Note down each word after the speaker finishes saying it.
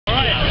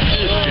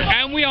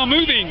are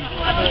moving.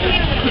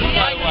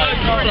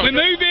 We're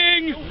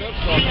moving.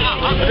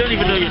 I don't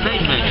even know your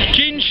name, mate.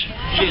 Ginge.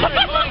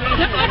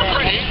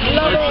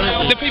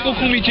 The people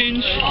call me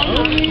Ginge.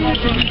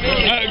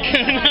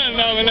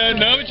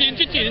 No,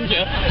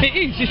 Ginger. It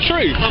is, it's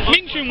true.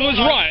 Minchin was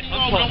right.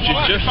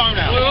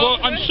 Well,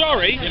 I'm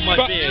sorry,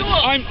 but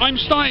I'm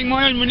starting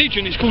my own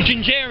religion. It's called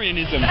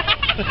Gingerianism.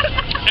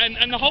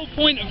 and the whole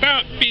point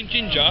about being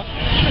ginger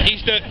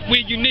is that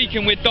we're unique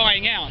and we're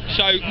dying out.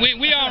 So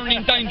we are an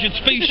endangered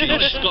species.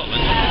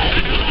 Scotland.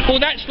 Well,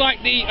 that's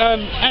like the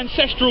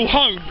ancestral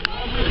home.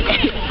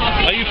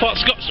 Are you part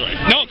Scots, right?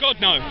 No, God,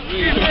 no.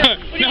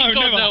 No,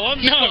 never. No,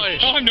 I'm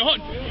Scottish. I'm not.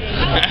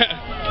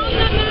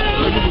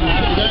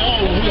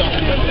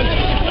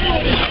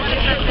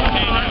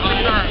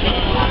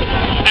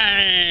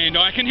 And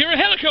I can hear a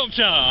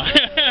helicopter.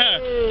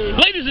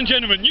 Ladies and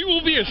gentlemen, you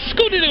will be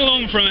escorted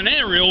along from an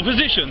aerial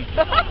position.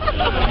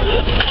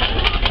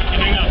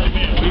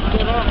 We've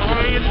got our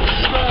eye in the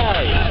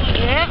sky.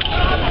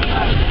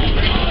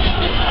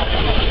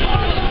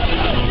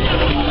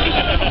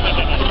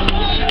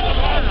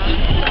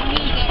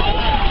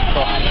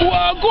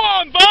 Well, go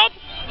on, Bob.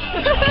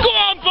 Go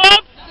on,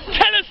 Bob.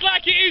 Tell us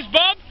like it is,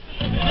 Bob.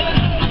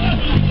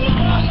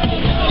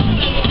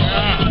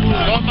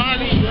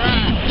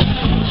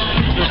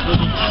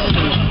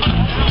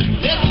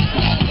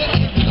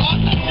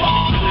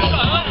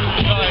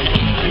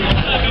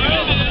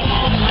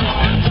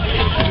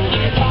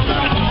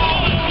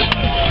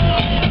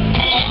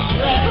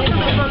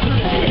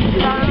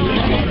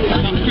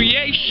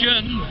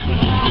 Creation.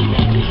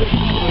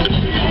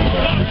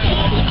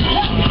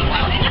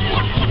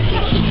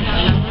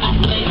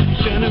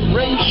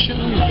 Generation.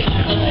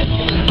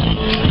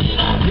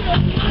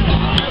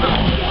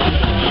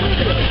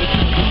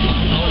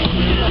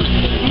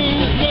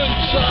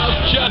 Movements of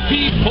the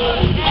people.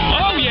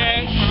 Oh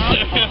yes.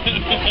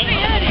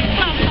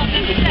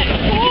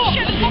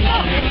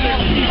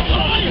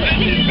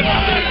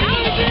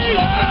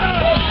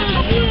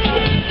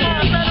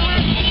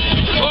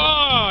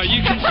 Oh,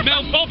 you can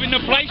smell Bob in the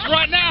place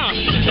right now.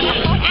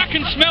 I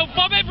can smell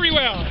Bob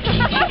everywhere.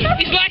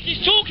 It's like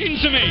he's talking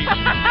to me.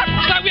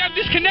 It's like we have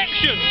this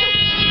connection.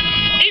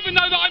 Even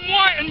though that I'm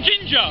white and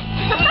ginger.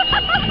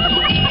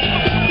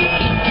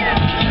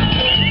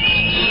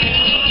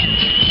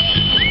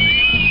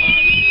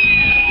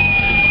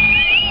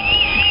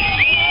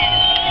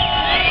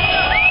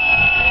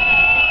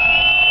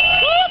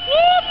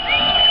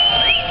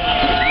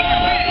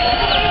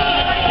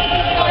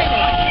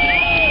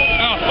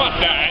 Oh, fuck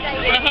that.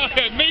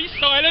 Me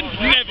silent?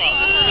 Never.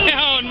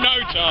 Oh, no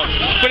chance.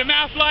 With a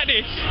mouth like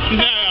this?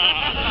 No.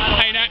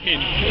 Ain't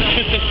happening.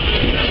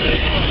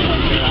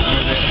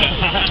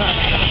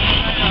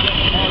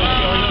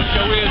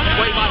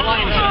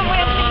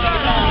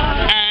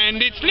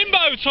 And it's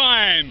limbo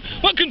time!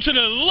 Welcome to the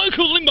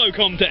local limbo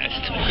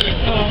contest!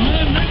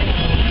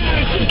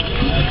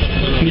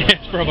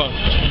 Yes, brother.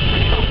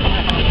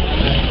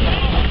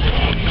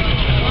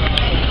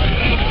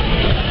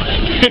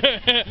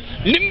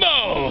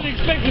 Limbo!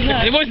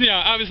 It wasn't,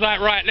 yeah. I was like,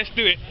 right, let's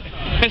do it.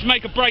 Let's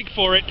make a break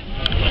for it.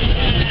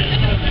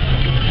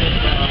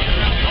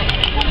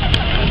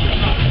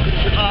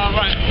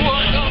 Right.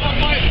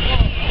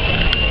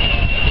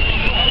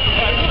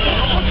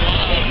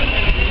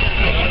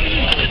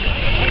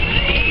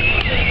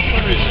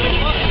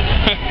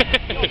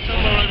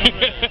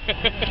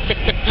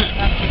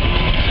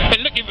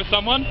 They're looking for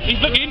someone. He's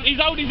looking. He's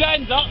holding his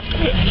hands up.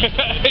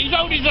 He's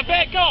holding his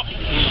fair cock.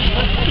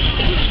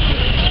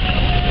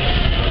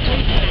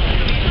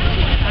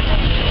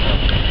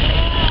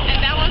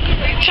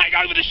 Take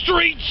over the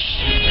streets.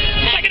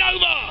 Take it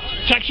over.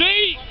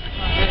 Taxi.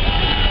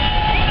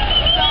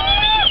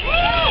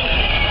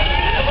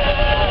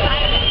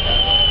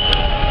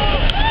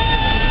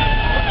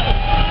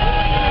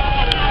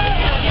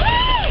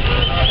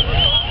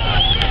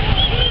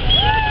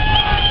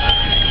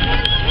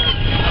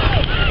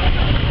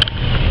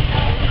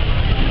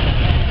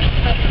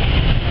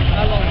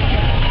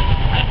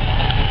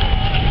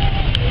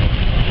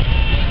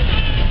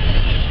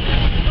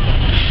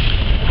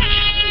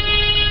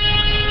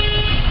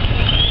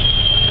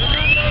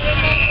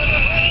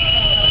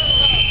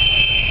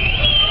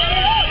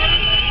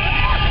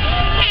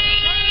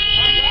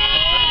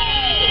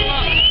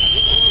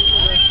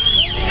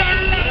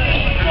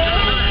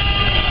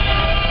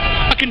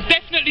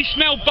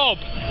 Smell Bob.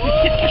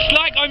 It's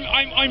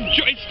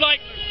like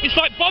it's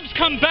like Bob's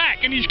come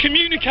back and he's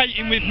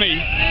communicating with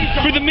me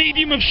through the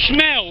medium of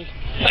smell.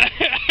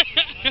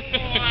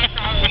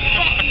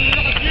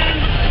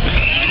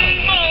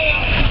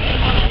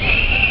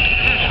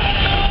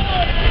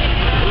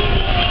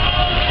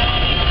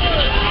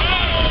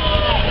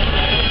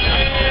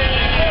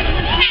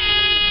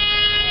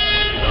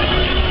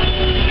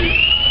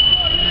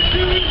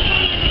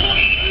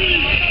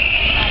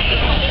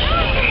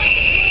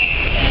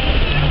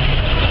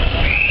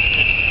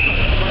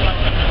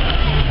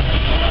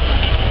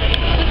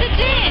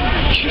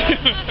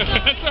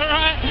 That's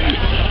alright.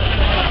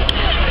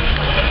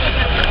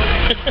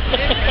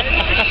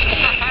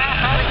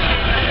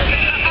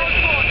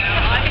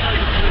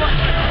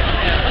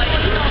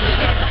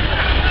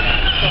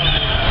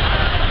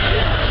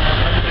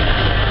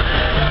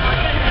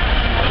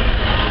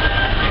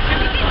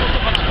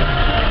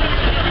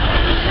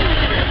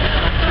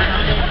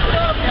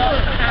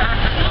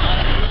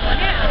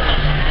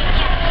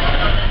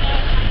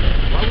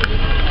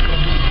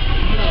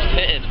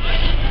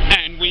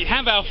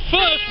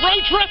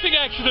 traffic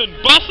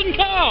accident, bus and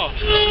car.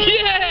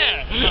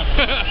 Yeah.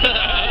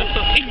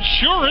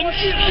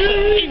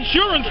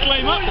 Insurance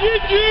claim up.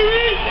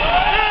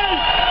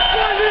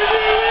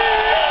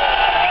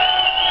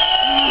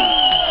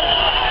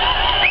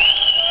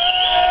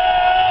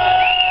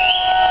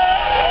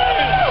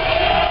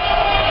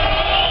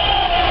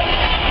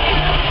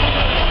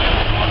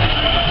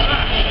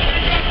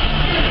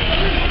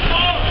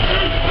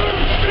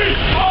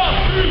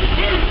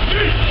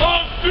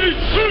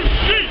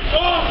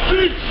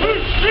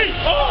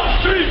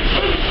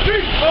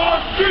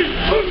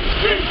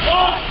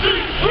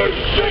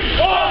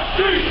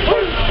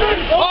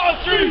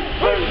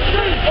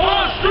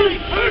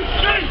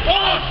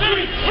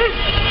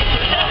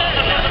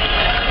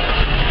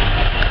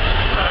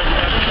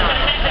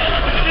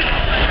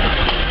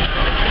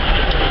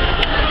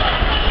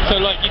 So,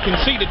 like, you can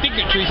see the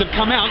dignitaries have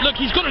come out. Look,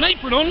 he's got an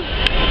apron on.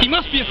 He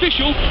must be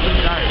official.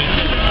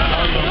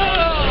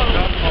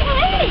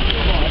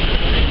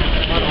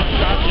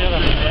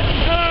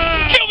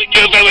 Filming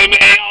you, filming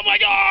me! Oh my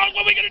God!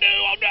 What are we gonna do?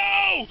 Oh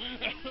no!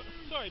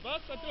 Sorry,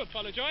 boss. I do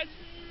apologise.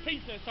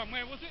 Peter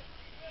somewhere, was it?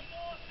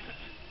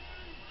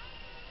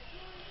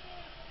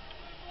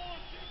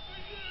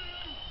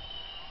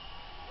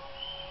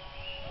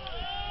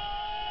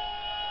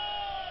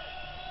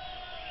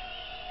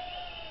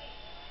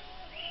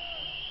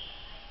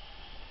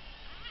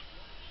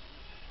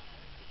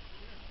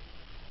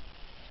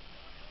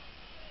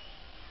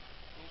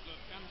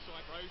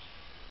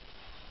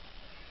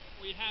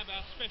 We have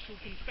our special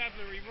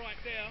constabulary right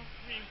there.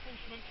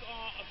 Reinforcements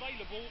are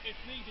available if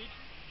needed.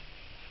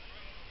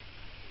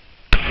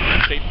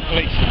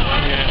 Police.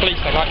 Yeah. Police,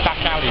 they like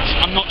back alleys.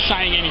 I'm not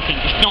saying anything.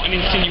 It's not an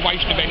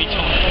insinuation of any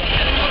type.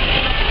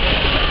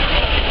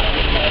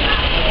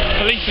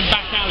 Police and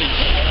back alleys.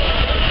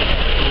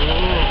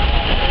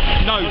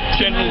 No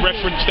general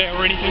reference there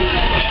or anything.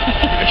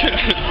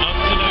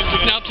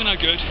 Up to no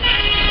good.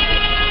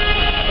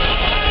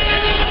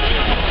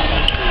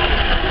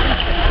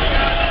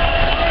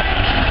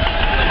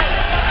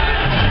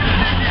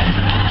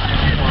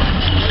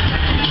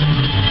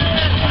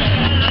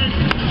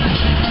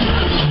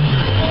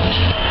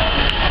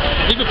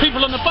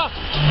 People on the bus,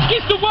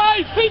 kiss the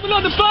wave! People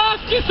on the bus,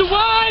 kiss the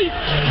wave!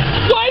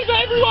 Wave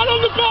at everyone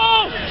on the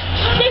bus!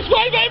 Let's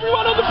wave at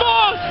everyone on the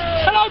bus!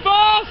 Hello,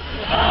 bus!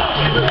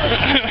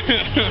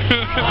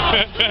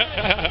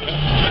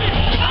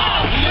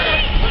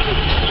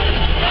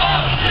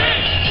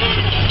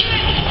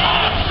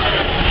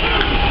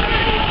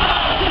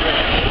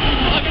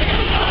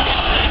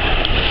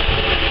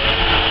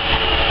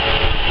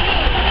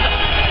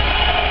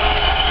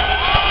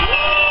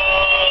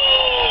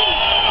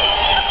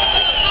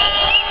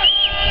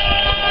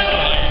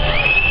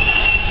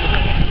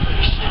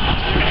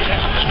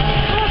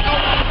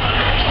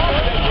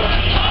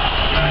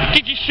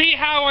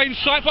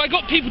 I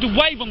got people to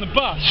wave on the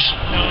bus.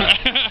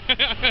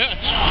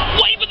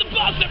 Wave at the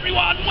bus,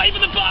 everyone! Wave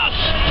at the bus!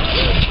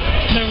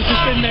 They were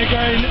just in there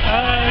going,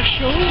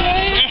 shall we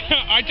wave?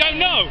 I don't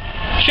know.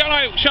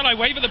 Shall I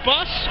wave at the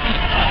bus?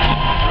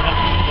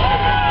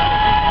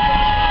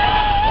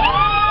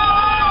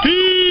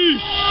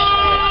 Peace!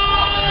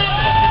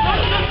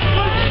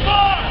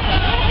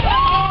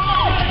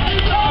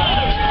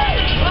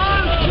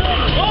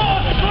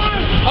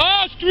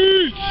 Our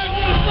streets!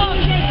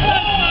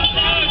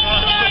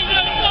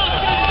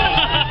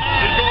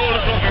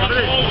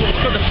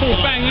 Full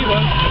bang either.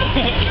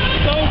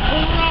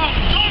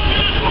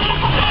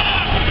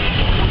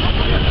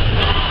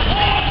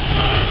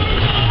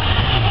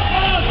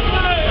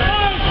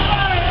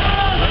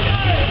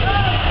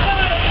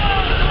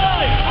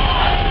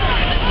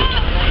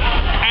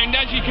 And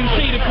as you can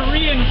see, the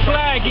Korean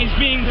flag is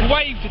being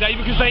waved today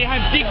because they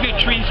have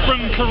dignitaries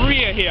from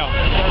Korea here.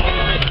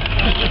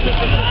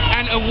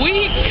 And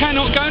we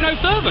cannot go no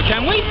further,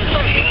 can we?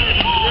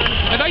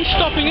 Are they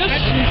stopping us?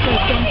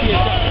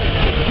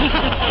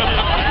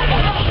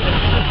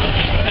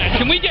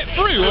 Can we get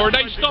through, or are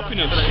they stopping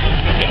us?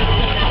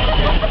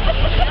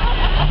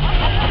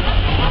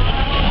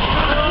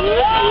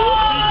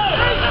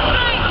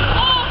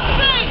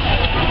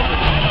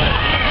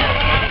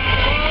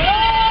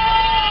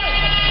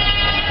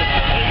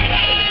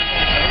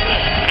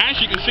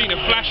 As you can see, the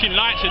flashing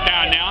lights are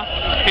down now.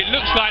 It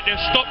looks like they're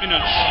stopping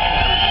us.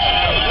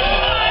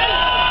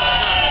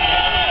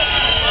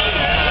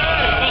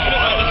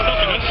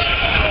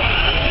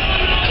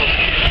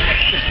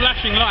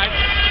 Flashing lights.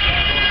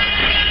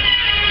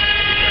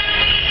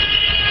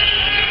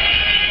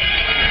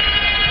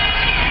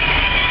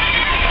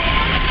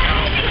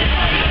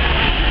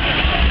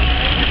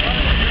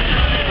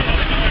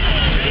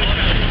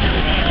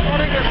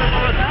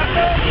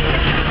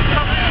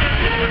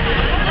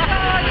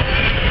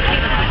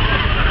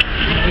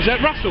 Is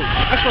that Russell?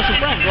 That's Russell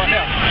Brand right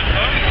now.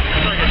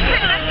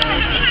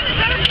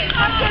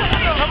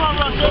 Come on,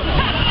 Russell.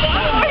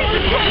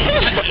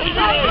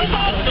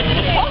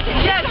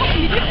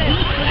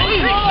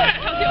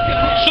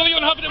 Saw you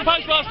on Huffington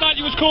Post last night,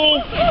 you was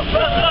cool. Oh,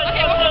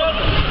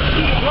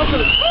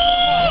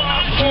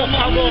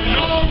 come on.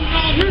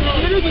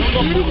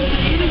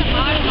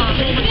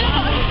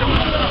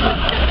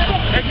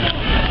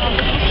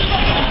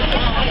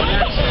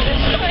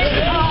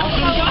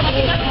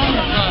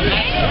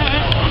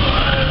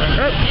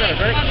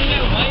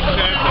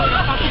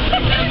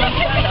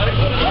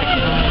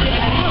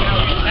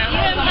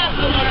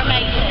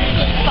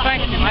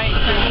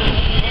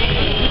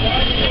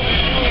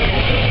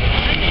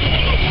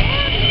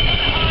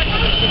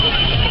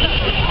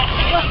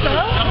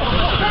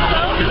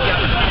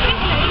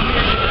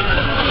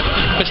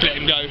 Let's let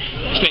him go.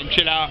 Let's let him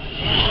chill out.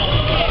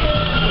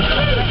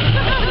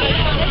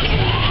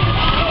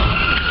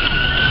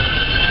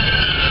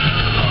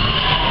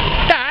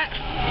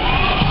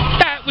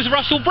 That was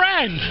Russell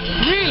Brand.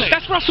 Really?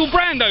 That's Russell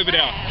Brand over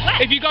there.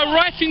 If you go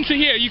right into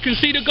here, you can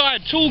see the guy,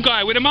 tall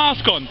guy with a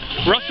mask on.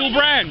 Russell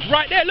Brand.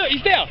 Right there, look,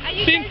 he's there. Are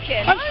you See him?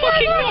 joking? I'm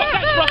fucking not.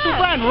 That's Russell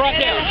Brand right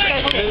there.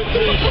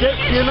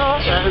 You know,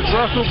 it's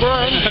Russell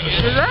Brand.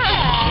 We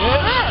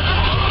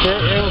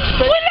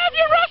love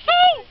you,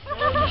 Russell!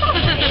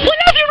 We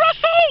love you,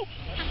 Russell!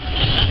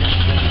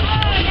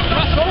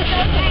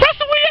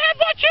 Russell, will you have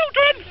my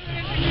children?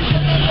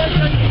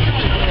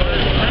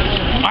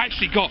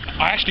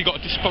 I actually got a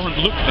despondent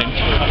look then.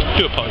 I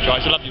do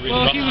apologise. I love you really,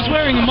 Well, Russ. he was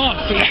wearing a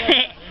mask. So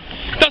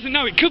Doesn't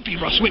know. It could be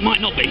Russell. It might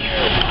not be. I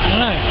don't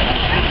know.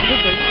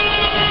 Could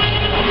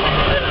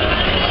be.